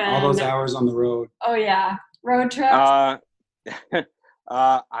happen. All those hours on the road. Oh yeah. Road trips? Hold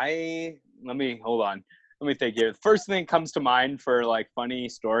on. Let me think here. The first thing that comes to mind for like funny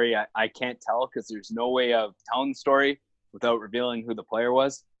story, I can't tell because there's no way of telling the story without revealing who the player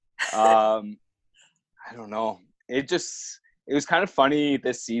was. I don't know. It was kind of funny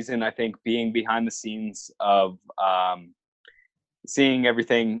this season, I think, being behind the scenes of seeing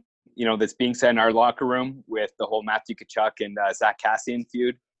everything, that's being said in our locker room with the whole Matthew Tkachuk and Zach Kassian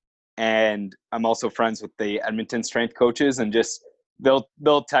feud. And I'm also friends with the Edmonton strength coaches, and just they'll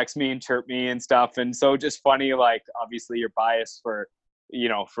text me and chirp me and stuff. And so just funny, like, obviously you're biased for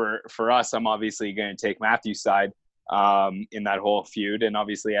us. I'm obviously going to take Matthew's side in that whole feud. And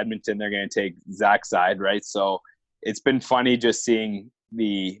obviously Edmonton, they're going to take Zach's side. Right. So it's been funny just seeing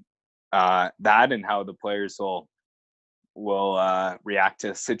that and how the players will react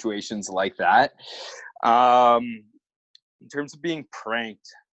to situations like that. In terms of being pranked,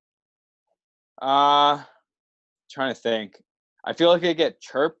 trying to think. I feel like I get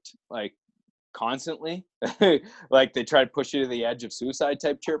chirped like constantly. Like they try to push you to the edge of suicide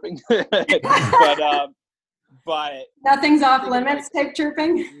type chirping. but nothing's off limits type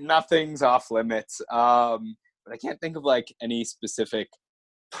chirping. Nothing's off limits. But I can't think of like any specific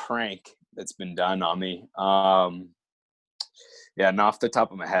prank that's been done on me. Yeah, not off the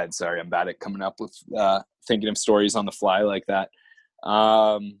top of my head. Sorry, I'm bad at coming up with thinking of stories on the fly like that.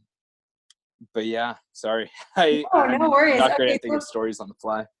 But yeah, sorry. No worries. I'm not great at thinking of stories on the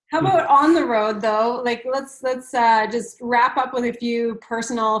fly. How about on the road though? Like let's just wrap up with a few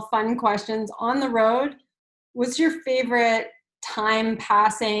personal fun questions. On the road, what's your favorite time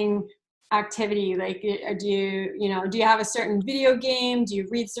passing activity? Like, do you have a certain video game? Do you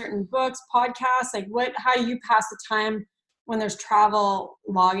read certain books, podcasts? Like how do you pass the time when there's travel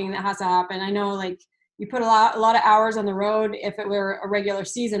logging that has to happen? I know like you put a lot of hours on the road if it were a regular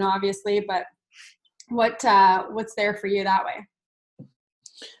season, obviously, but what's there for you that way?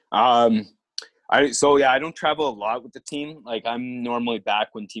 I don't travel a lot with the team. Like I'm normally back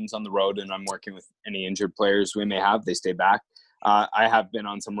when team's on the road and I'm working with any injured players we may have, they stay back. I have been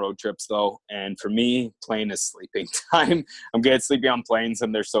on some road trips though. And for me, plane is sleeping time. I'm good at sleeping on planes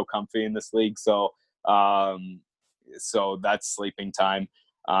and they're so comfy in this league. So that's sleeping time.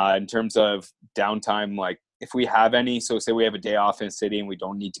 In terms of downtime, like if we have any, so say we have a day off in a city and we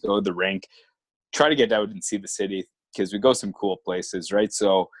don't need to go to the rink, try to get out and see the city because we go some cool places, right?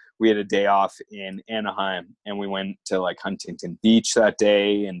 So we had a day off in Anaheim and we went to like Huntington Beach that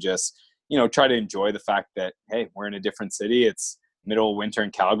day and just, try to enjoy the fact that, hey, we're in a different city. It's middle of winter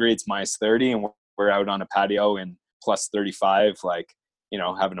in Calgary. It's -30 and we're out on a patio in +35, like,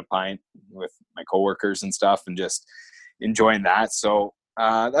 having a pint with my coworkers and stuff and just enjoying that. So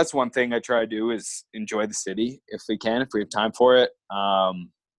that's one thing I try to do is enjoy the city if we can, if we have time for it.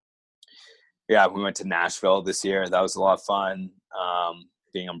 We went to Nashville this year. That was a lot of fun.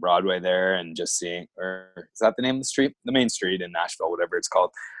 being on Broadway there and just seeing, or is that the name of the street? The main street in Nashville, whatever it's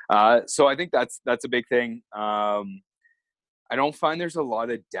called. So I think that's a big thing. I don't find there's a lot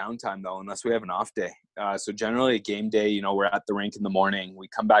of downtime though, unless we have an off day. So generally a game day, you know, we're at the rink in the morning, we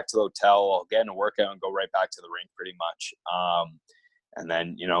come back to the hotel, I'll get in a workout and go right back to the rink pretty much. And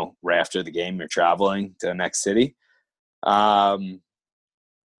then, you know, right after the game, you're traveling to the next city.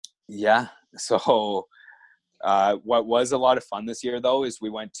 Yeah. So what was a lot of fun this year though, is we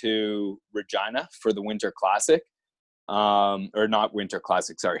went to Regina for the Winter Classic, or not Winter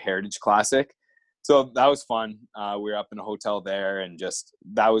Classic, sorry, Heritage Classic. So that was fun. We were up in a hotel there, and just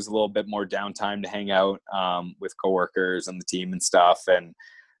that was a little bit more downtime to hang out with coworkers and the team and stuff. And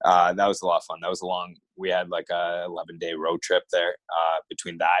that was a lot of fun. That was we had like a 11-day road trip there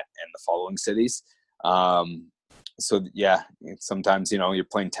between that and the following cities. So yeah, sometimes, you know, you're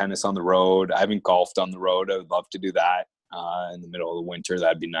playing tennis on the road. I haven't golfed on the road. I would love to do that in the middle of the winter.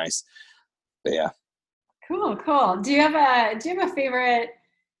 That'd be nice. But yeah. Cool. Do you have a favorite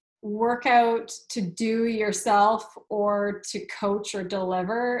workout to do yourself or to coach or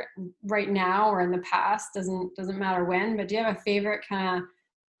deliver right now or in the past? Doesn't matter when, but do you have a favorite kind of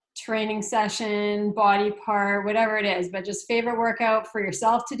training session, body part, whatever it is, but just favorite workout for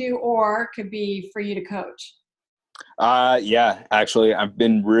yourself to do, or could be for you to coach? Yeah, actually I've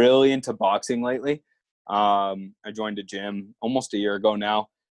been really into boxing lately. I joined a gym almost a year ago now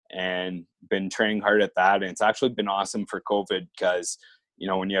and been training hard at that. And it's actually been awesome for COVID because, you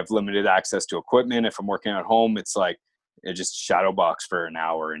know, when you have limited access to equipment, if I'm working at home, it's like just shadow box for an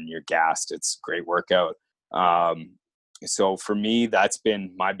hour and you're gassed. It's a great workout. So for me, that's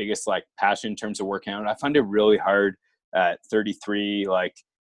been my biggest like passion in terms of working out. I find it really hard at 33, like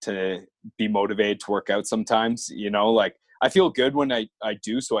to be motivated to work out sometimes, you know, like I feel good when I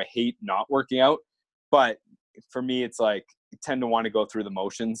do. So I hate not working out, but for me, it's like I tend to want to go through the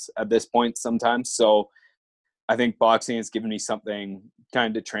motions at this point sometimes. So I think boxing has given me something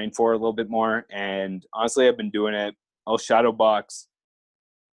kind of to train for a little bit more. And honestly, I've been doing it. I'll shadow box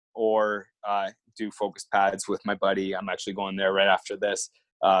or do focus pads with my buddy. I'm actually going there right after this,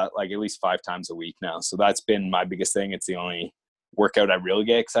 like at least 5 times a week now. So that's been my biggest thing. It's the only workout I really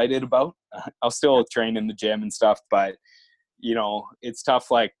get excited about. I'll still train in the gym and stuff, but you know, it's tough,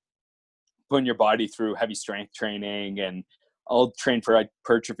 like putting your body through heavy strength training, and I'll train for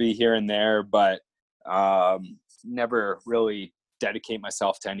hypertrophy here and there, but never really dedicate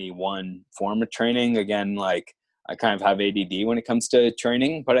myself to any one form of training. Again, like I kind of have ADD when it comes to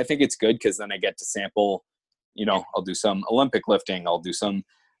training, but I think it's good because then I get to sample, you know, I'll do some Olympic lifting, I'll do some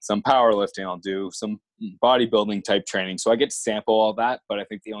powerlifting, I'll do some bodybuilding type training. So I get to sample all that. But I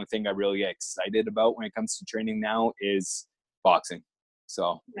think the only thing I really get excited about when it comes to training now is boxing.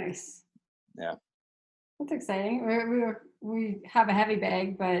 So nice. Yeah. That's exciting. We have a heavy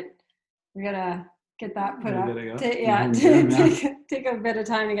bag, but we gotta get that put up. Go. Take a bit of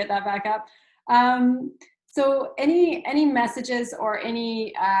time to get that back up. So any messages or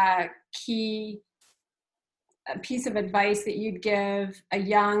any key piece of advice that you'd give a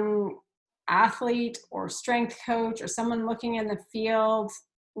young athlete or strength coach or someone looking in the field,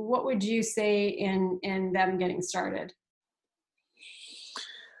 what would you say in them getting started?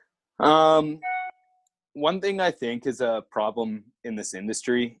 One thing I think is a problem in this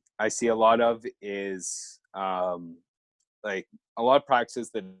industry I see a lot of is like a lot of practices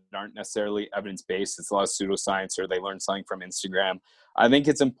that aren't necessarily evidence-based. It's a lot of pseudoscience, or they learn something from Instagram. I think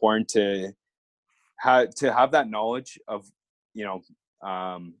it's important to have that knowledge of, you know,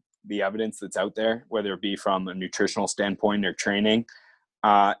 the evidence that's out there, whether it be from a nutritional standpoint or training,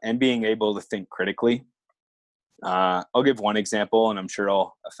 and being able to think critically. I'll give one example, and I'm sure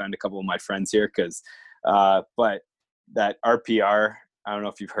I'll offend a couple of my friends here, but that RPR, I don't know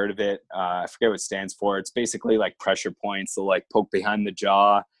if you've heard of it. I forget what it stands for. It's basically like pressure points. So like poke behind the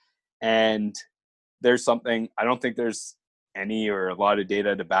jaw. And there's something, I don't think there's any or a lot of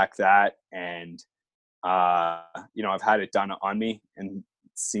data to back that. And, you know, I've had it done on me and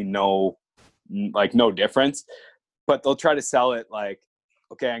seen no difference, but they'll try to sell it like,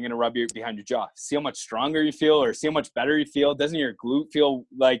 okay, I'm going to rub you behind your jaw. See how much stronger you feel, or see how much better you feel. Doesn't your glute feel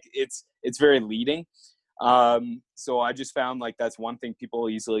like it's very leading? So I just found like that's one thing people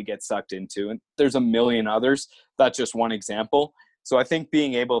easily get sucked into, and there's a million others. That's just one example. So I think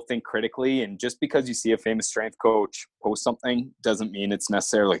being able to think critically, and just because you see a famous strength coach post something doesn't mean it's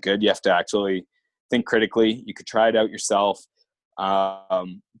necessarily good. You have to actually think critically. You could try it out yourself.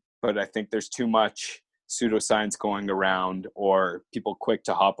 But I think there's too much pseudoscience going around, or people quick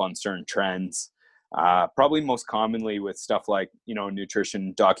to hop on certain trends. Probably most commonly with stuff like, you know,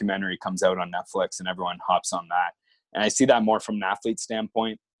 nutrition documentary comes out on Netflix and everyone hops on that. And I see that more from an athlete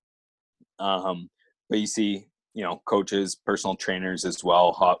standpoint. But you see, coaches, personal trainers as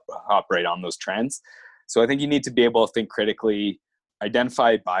well hop right on those trends. So I think you need to be able to think critically,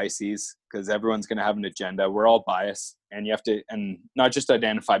 identify biases, because everyone's going to have an agenda. We're all biased, and you have to, and not just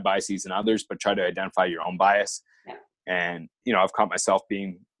identify biases in others, but try to identify your own bias. Yeah. And, I've caught myself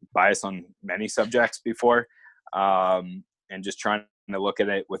being biased on many subjects before, and just trying to look at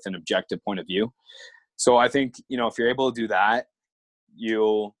it with an objective point of view. So I think, if you're able to do that,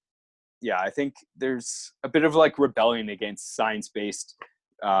 I think there's a bit of like rebellion against science-based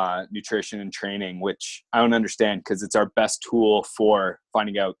nutrition and training, which I don't understand, because it's our best tool for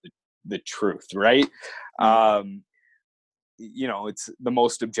finding out the truth, right? It's the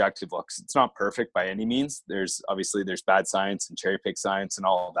most objective looks. It's not perfect by any means. There's bad science and cherry pick science and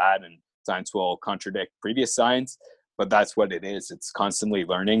all of that, and science will contradict previous science, but that's what it is. It's constantly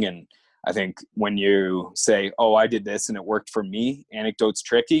learning. And I think when you say, oh, I did this and it worked for me, anecdote's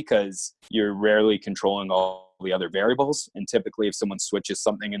tricky because you're rarely controlling all the other variables. And typically if someone switches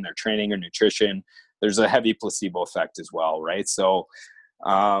something in their training or nutrition, there's a heavy placebo effect as well, right? So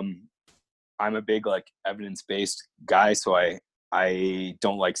I'm a big evidence-based guy. So I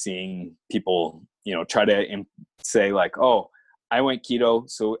don't like seeing people, try to say oh, I went keto,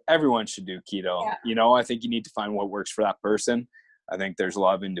 so everyone should do keto. Yeah. I think you need to find what works for that person. I think there's a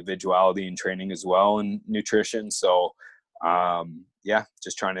lot of individuality in training as well in nutrition. So,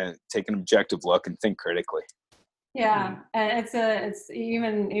 just trying to take an objective look and think critically. Yeah, and it's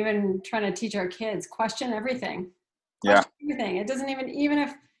even trying to teach our kids, question everything. Everything. It doesn't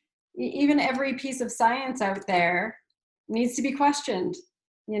even every piece of science out there needs to be questioned.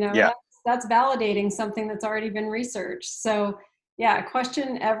 That's validating something that's already been researched. So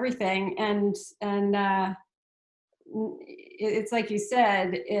question everything, and it's like you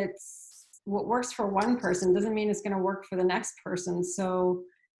said, it's what works for one person doesn't mean it's going to work for the next person. So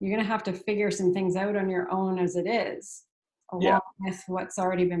you're going to have to figure some things out on your own as it is, along with what's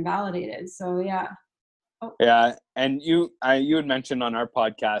already been validated. So Yeah. And you had mentioned on our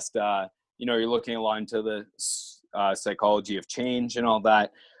podcast, you're looking a lot into the psychology of change and all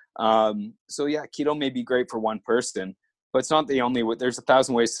that. Keto may be great for one person, but it's not the only way. There's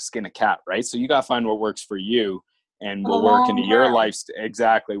 1,000 ways to skin a cat, right? So you got to find what works for you and will work into your lifestyle.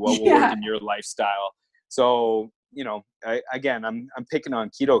 Exactly. What will work in your lifestyle. So, I'm picking on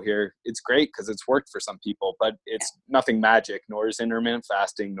keto here. It's great because it's worked for some people, but it's nothing magic, nor is intermittent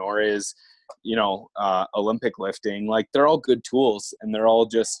fasting, nor is, Olympic lifting. They're all good tools, and they're all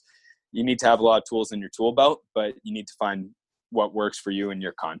just, you need to have a lot of tools in your tool belt, but you need to find what works for you in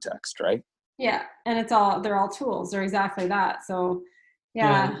your context, right? Yeah. And they're all tools. They're exactly that. So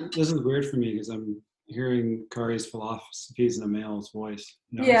this is weird for me because I'm hearing Kari's philosophies in a male's voice.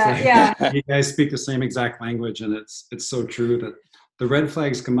 You guys speak the same exact language, and it's so true that the red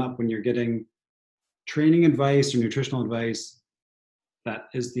flags come up when you're getting training advice or nutritional advice that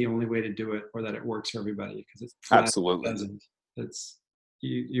is the only way to do it, or that it works for everybody, because it's absolutely doesn't. It's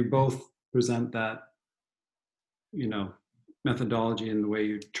you both present that methodology in the way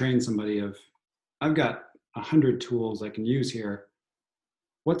you train somebody of, I've got 100 tools I can use here.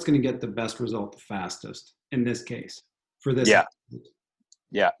 What's going to get the best result the fastest in this case for this? Yeah. And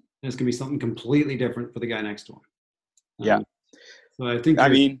it's going to be something completely different for the guy next to him. So I think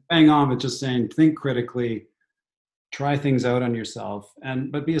bang on with just saying, think critically, try things out on yourself,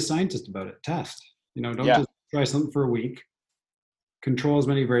 but be a scientist about it. Test, don't just try something for a week. Control as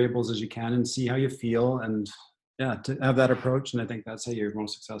many variables as you can and see how you feel, and to have that approach. And I think that's how you're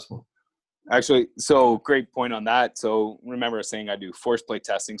most successful. Actually, so great point on that. So remember I was saying I do force plate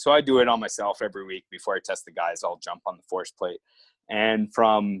testing. So I do it on myself every week before I test the guys. I'll jump on the force plate. And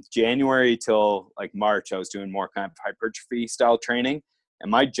from January till March, I was doing more kind of hypertrophy style training.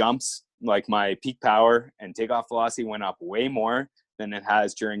 And my jumps, my peak power and takeoff velocity, went up way more than it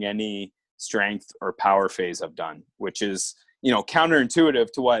has during any strength or power phase I've done, which is,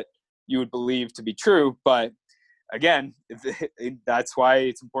 counterintuitive to what you would believe to be true. But again, that's why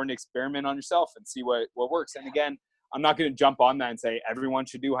it's important to experiment on yourself and see what works. And again, I'm not going to jump on that and say everyone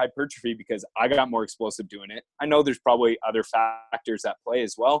should do hypertrophy because I got more explosive doing it. I know there's probably other factors at play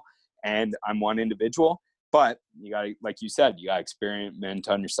as well, and I'm one individual. But you got to, like you said, you got to experiment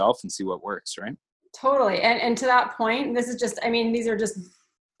on yourself and see what works, right? Totally. And to that point, this is just, these are just,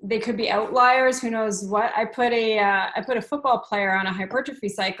 they could be outliers. Who knows what? I put a football player on a hypertrophy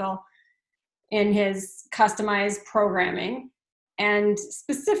cycle in his customized programming, and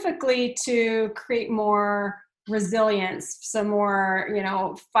specifically to create more resilience, some more,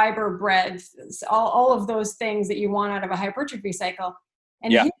 fiber breadth, all of those things that you want out of a hypertrophy cycle.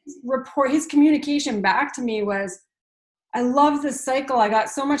 And his communication back to me was, I love this cycle. I got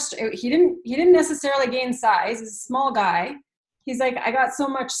so much, he didn't necessarily gain size. He's a small guy. He's like, I got so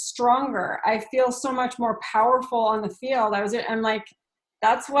much stronger. I feel so much more powerful on the field. I'm like,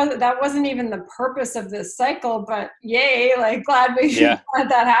 that wasn't even the purpose of this cycle, but yay, like glad had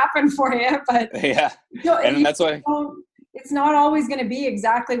that happen for you. But and that's why it's not always going to be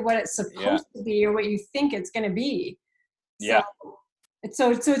exactly what it's supposed to be or what you think it's going to be.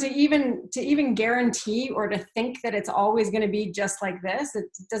 So to even guarantee or to think that it's always going to be just like this, it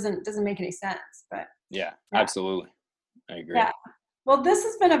doesn't make any sense. But absolutely, I agree. Yeah. Well, this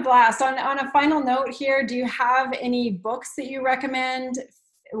has been a blast. On a final note here, do you have any books that you recommend?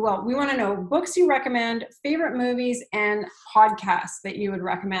 Well, we want to know books you recommend, favorite movies, and podcasts that you would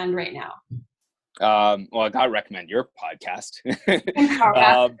recommend right now. Well, I gotta recommend your podcast.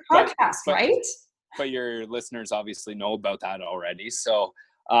 Podcast, right? But your listeners obviously know about that already. So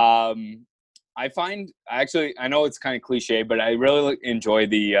I find, actually, I know it's kind of cliche, but I really enjoy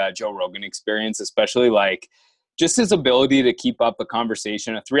the Joe Rogan Experience, especially like just his ability to keep up a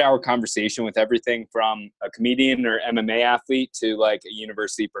 3-hour conversation with everything from a comedian or MMA athlete to like a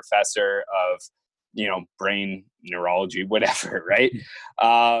university professor of, brain neurology, whatever. Right.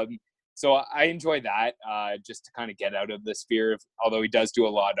 So I enjoy that just to kind of get out of the sphere of, although he does do a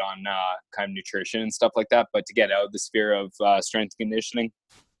lot on kind of nutrition and stuff like that, but to get out of the sphere of strength and conditioning.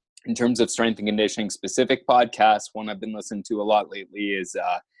 In terms of strength and conditioning specific podcasts, one I've been listening to a lot lately is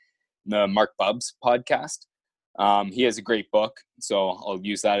the Mark Bubbs podcast. He has a great book, so I'll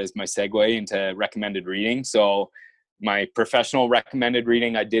use that as my segue into recommended reading. So my professional recommended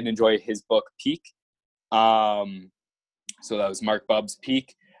reading, I did enjoy his book, Peak. So that was Mark Bubbs'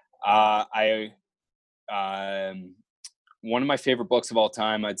 Peak. One of my favorite books of all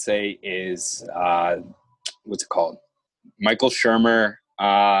time, I'd say, is what's it called? Michael Shermer,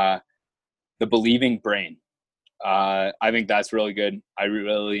 The Believing Brain. I think that's really good. I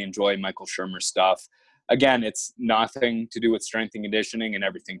really enjoy Michael Shermer's stuff. Again, it's nothing to do with strength and conditioning and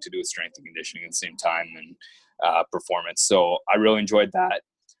everything to do with strength and conditioning at the same time and performance. So I really enjoyed that.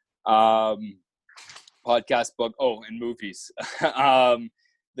 Podcast, book, and movies.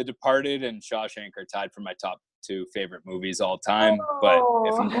 The Departed and Shawshank are tied for my top 2 favorite movies all time. But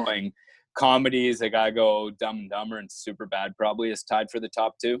if I'm going comedies, I gotta go Dumb and Dumber, and Superbad probably is tied for the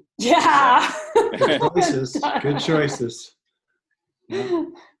top 2. Yeah. Good choices. Yeah.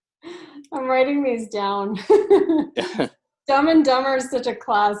 I'm writing these down. Dumb and Dumber is such a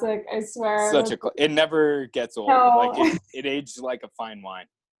classic, I swear. It never gets old. No. Like it aged like a fine wine.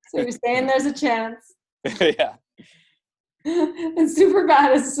 So you're saying there's a chance. Yeah. And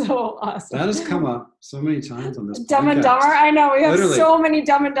Superbad is so awesome. That has come up so many times on this Dumb podcast. and Dumber, I know. We have Literally. so many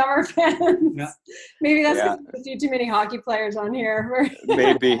Dumb and Dumber fans. Yeah. Maybe that's because there's too many hockey players on here.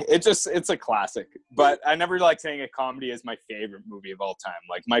 Maybe. It's a classic. But I never like saying a comedy is my favorite movie of all time.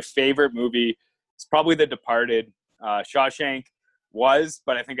 Like my favorite movie is probably The Departed. Shawshank was,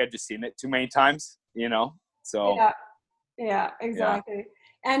 but I think I've just seen it too many times, So Yeah, exactly. Yeah.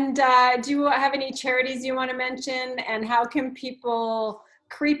 And do you have any charities you want to mention? And how can people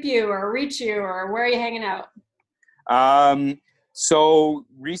creep you or reach you, or where are you hanging out? So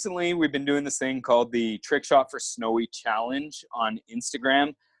recently we've been doing this thing called the Trick Shot for Snowy Challenge on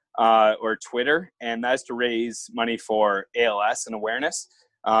Instagram or Twitter. And that's to raise money for ALS and awareness.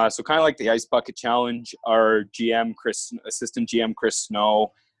 So kind of like the Ice Bucket Challenge, our assistant GM, Chris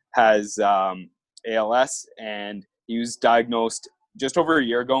Snow, has ALS, and he was diagnosed just over a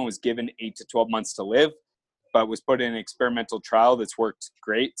year ago and was given 8 to 12 months to live, but was put in an experimental trial that's worked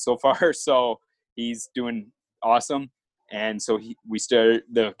great so far. So he's doing awesome. And so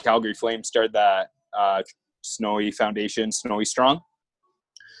the Calgary Flames started the Snowy Foundation, Snowy Strong.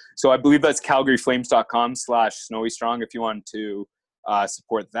 So I believe that's calgaryflames.com/Snowy Strong if you want to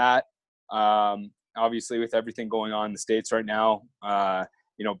support that. Obviously with everything going on in the States right now,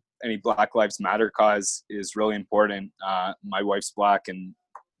 any Black Lives Matter cause is really important. My wife's Black, and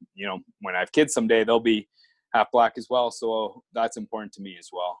when I have kids someday, they'll be half Black as well. So that's important to me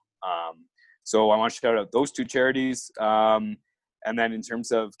as well. So I want to shout out those 2 charities. And then in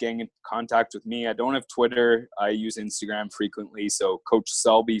terms of getting in contact with me, I don't have Twitter. I use Instagram frequently. So Coach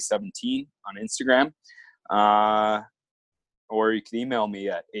Selby17 on Instagram. Or you can email me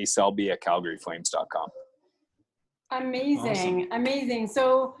at aselby@calgaryflames.com. Amazing. Awesome. Amazing.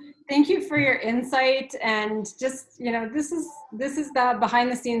 So thank you for your insight, and just, this is the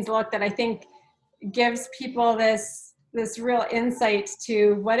behind the scenes look that I think gives people this real insight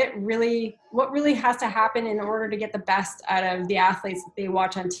to what really has to happen in order to get the best out of the athletes that they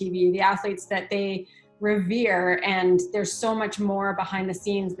watch on TV, the athletes that they revere, and there's so much more behind the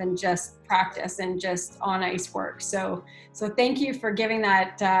scenes than just practice and just on ice work. So thank you for giving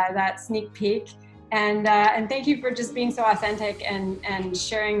that sneak peek, and thank you for just being so authentic and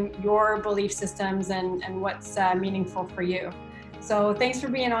sharing your belief systems and what's meaningful for you. So thanks for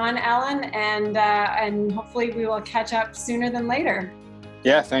being on, Alan, and hopefully we will catch up sooner than later.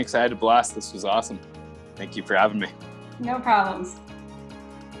 Yeah, thanks. I had a blast. This was awesome. Thank you for having me. No problems.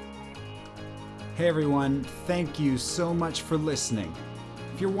 Hey everyone, thank you so much for listening.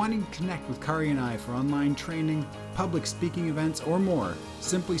 If you're wanting to connect with Kari and I for online training, public speaking events, or more,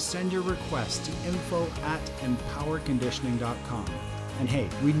 simply send your request to info@empowerconditioning.com. And hey,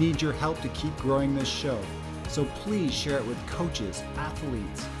 we need your help to keep growing this show. So please share it with coaches,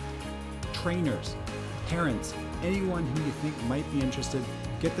 athletes, trainers, parents, anyone who you think might be interested.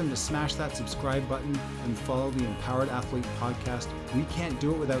 Get them to smash that subscribe button and follow the Empowered Athlete podcast. We can't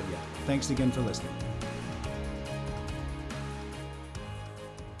do it without you. Thanks again for listening.